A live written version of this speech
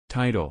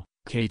Title: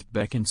 Kate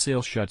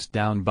Beckinsale shuts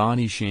down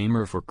body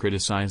shamer for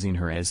criticizing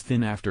her as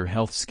thin after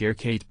health scare.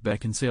 Kate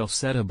Beckinsale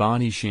set a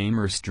body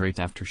shamer straight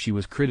after she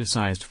was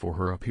criticized for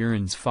her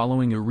appearance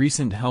following a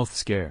recent health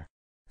scare.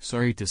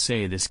 "Sorry to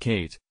say this,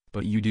 Kate,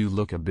 but you do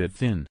look a bit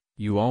thin.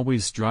 You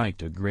always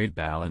strike a great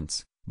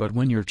balance, but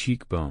when your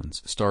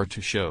cheekbones start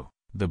to show,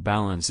 the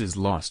balance is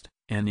lost,"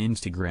 an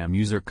Instagram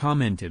user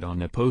commented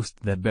on a post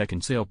that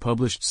Beckinsale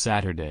published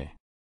Saturday.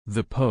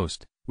 The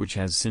post, which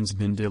has since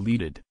been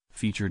deleted,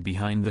 featured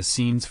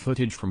behind-the-scenes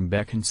footage from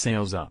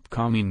Beckinsale's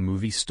upcoming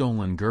movie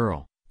Stolen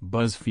Girl,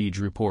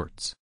 BuzzFeed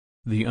reports.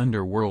 The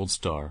Underworld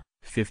star,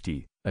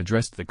 50,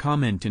 addressed the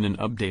comment in an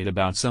update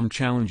about some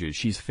challenges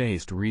she's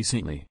faced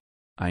recently.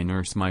 "I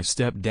nursed my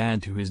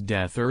stepdad to his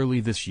death early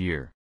this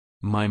year.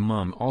 My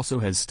mom also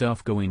has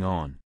stuff going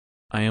on.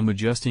 I am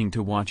adjusting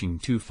to watching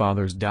two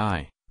fathers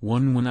die,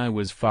 one when I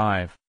was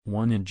 5,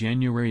 one in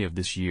January of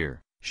this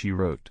year," she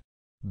wrote.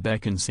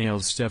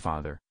 Beckinsale's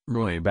stepfather,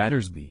 Roy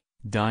Battersby,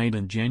 died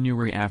in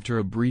January after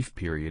a brief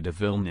period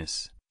of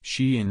illness,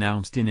 she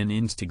announced in an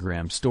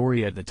Instagram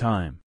story at the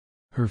time.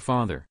 Her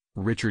father,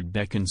 Richard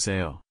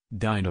Beckinsale,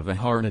 died of a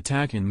heart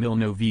attack in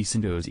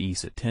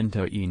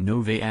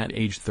 1979 at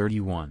age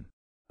 31.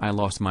 "I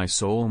lost my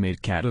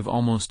soulmate cat of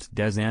almost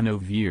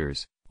 10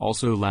 years,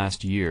 also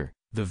last year,"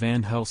 the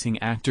Van Helsing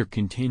actor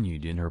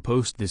continued in her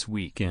post this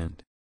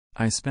weekend.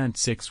 "I spent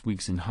 6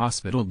 weeks in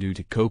hospital due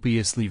to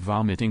copiously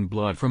vomiting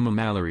blood from a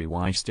Mallory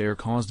stare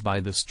caused by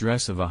the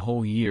stress of a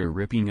whole year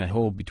ripping a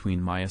hole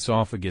between my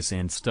esophagus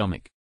and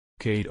stomach."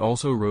 Kate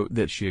also wrote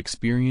that she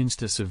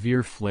experienced a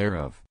severe flare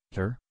of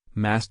her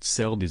mast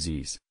cell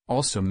disease,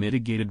 also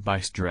mitigated by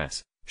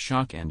stress,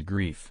 shock and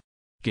grief.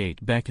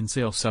 Kate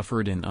Beckinsale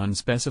suffered an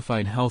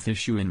unspecified health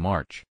issue in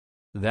March.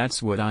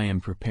 "That's what I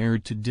am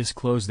prepared to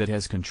disclose that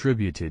has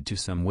contributed to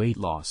some weight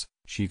loss,"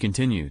 she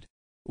continued.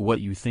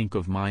 "What you think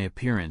of my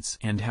appearance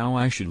and how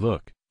I should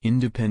look,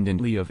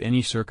 independently of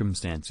any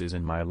circumstances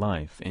in my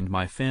life and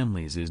my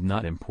family's, is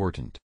not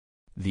important."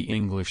 The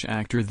English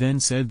actor then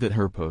said that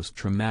her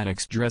post-traumatic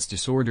stress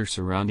disorder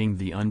surrounding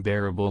the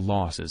unbearable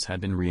losses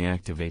had been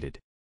reactivated.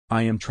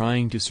 "I am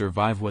trying to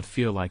survive what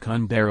feel like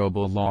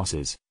unbearable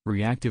losses,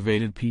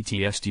 reactivated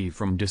PTSD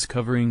from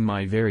discovering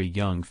my very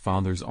young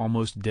father's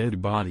almost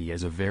dead body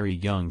as a very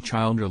young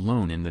child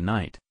alone in the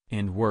night,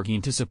 and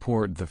working to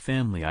support the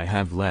family I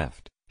have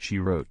left," she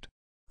wrote.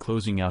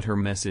 Closing out her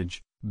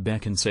message,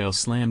 Beckinsale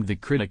slammed the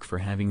critic for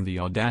having the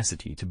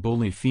audacity to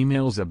bully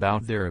females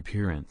about their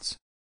appearance.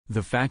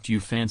 "The fact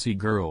you fancy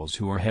girls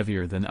who are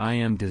heavier than I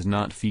am does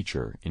not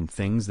feature in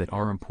things that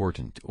are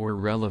important or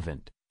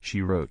relevant,"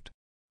 she wrote.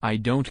 "I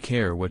don't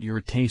care what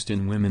your taste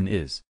in women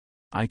is.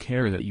 I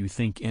care that you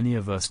think any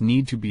of us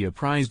need to be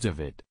apprised of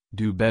it,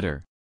 do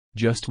better."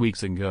 Just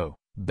weeks ago,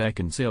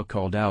 Beckinsale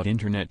called out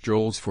internet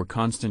trolls for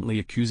constantly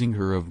accusing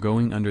her of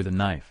going under the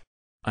knife.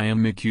 "I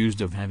am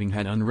accused of having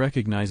had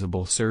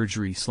unrecognizable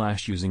surgery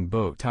 / using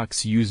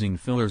Botox, using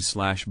fillers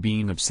 /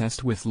 being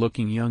obsessed with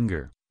looking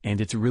younger, and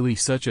it's really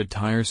such a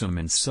tiresome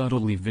and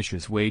subtly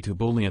vicious way to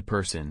bully a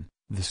person,"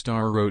 the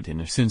star wrote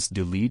in a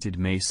since-deleted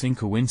May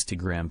 5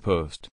 Instagram post.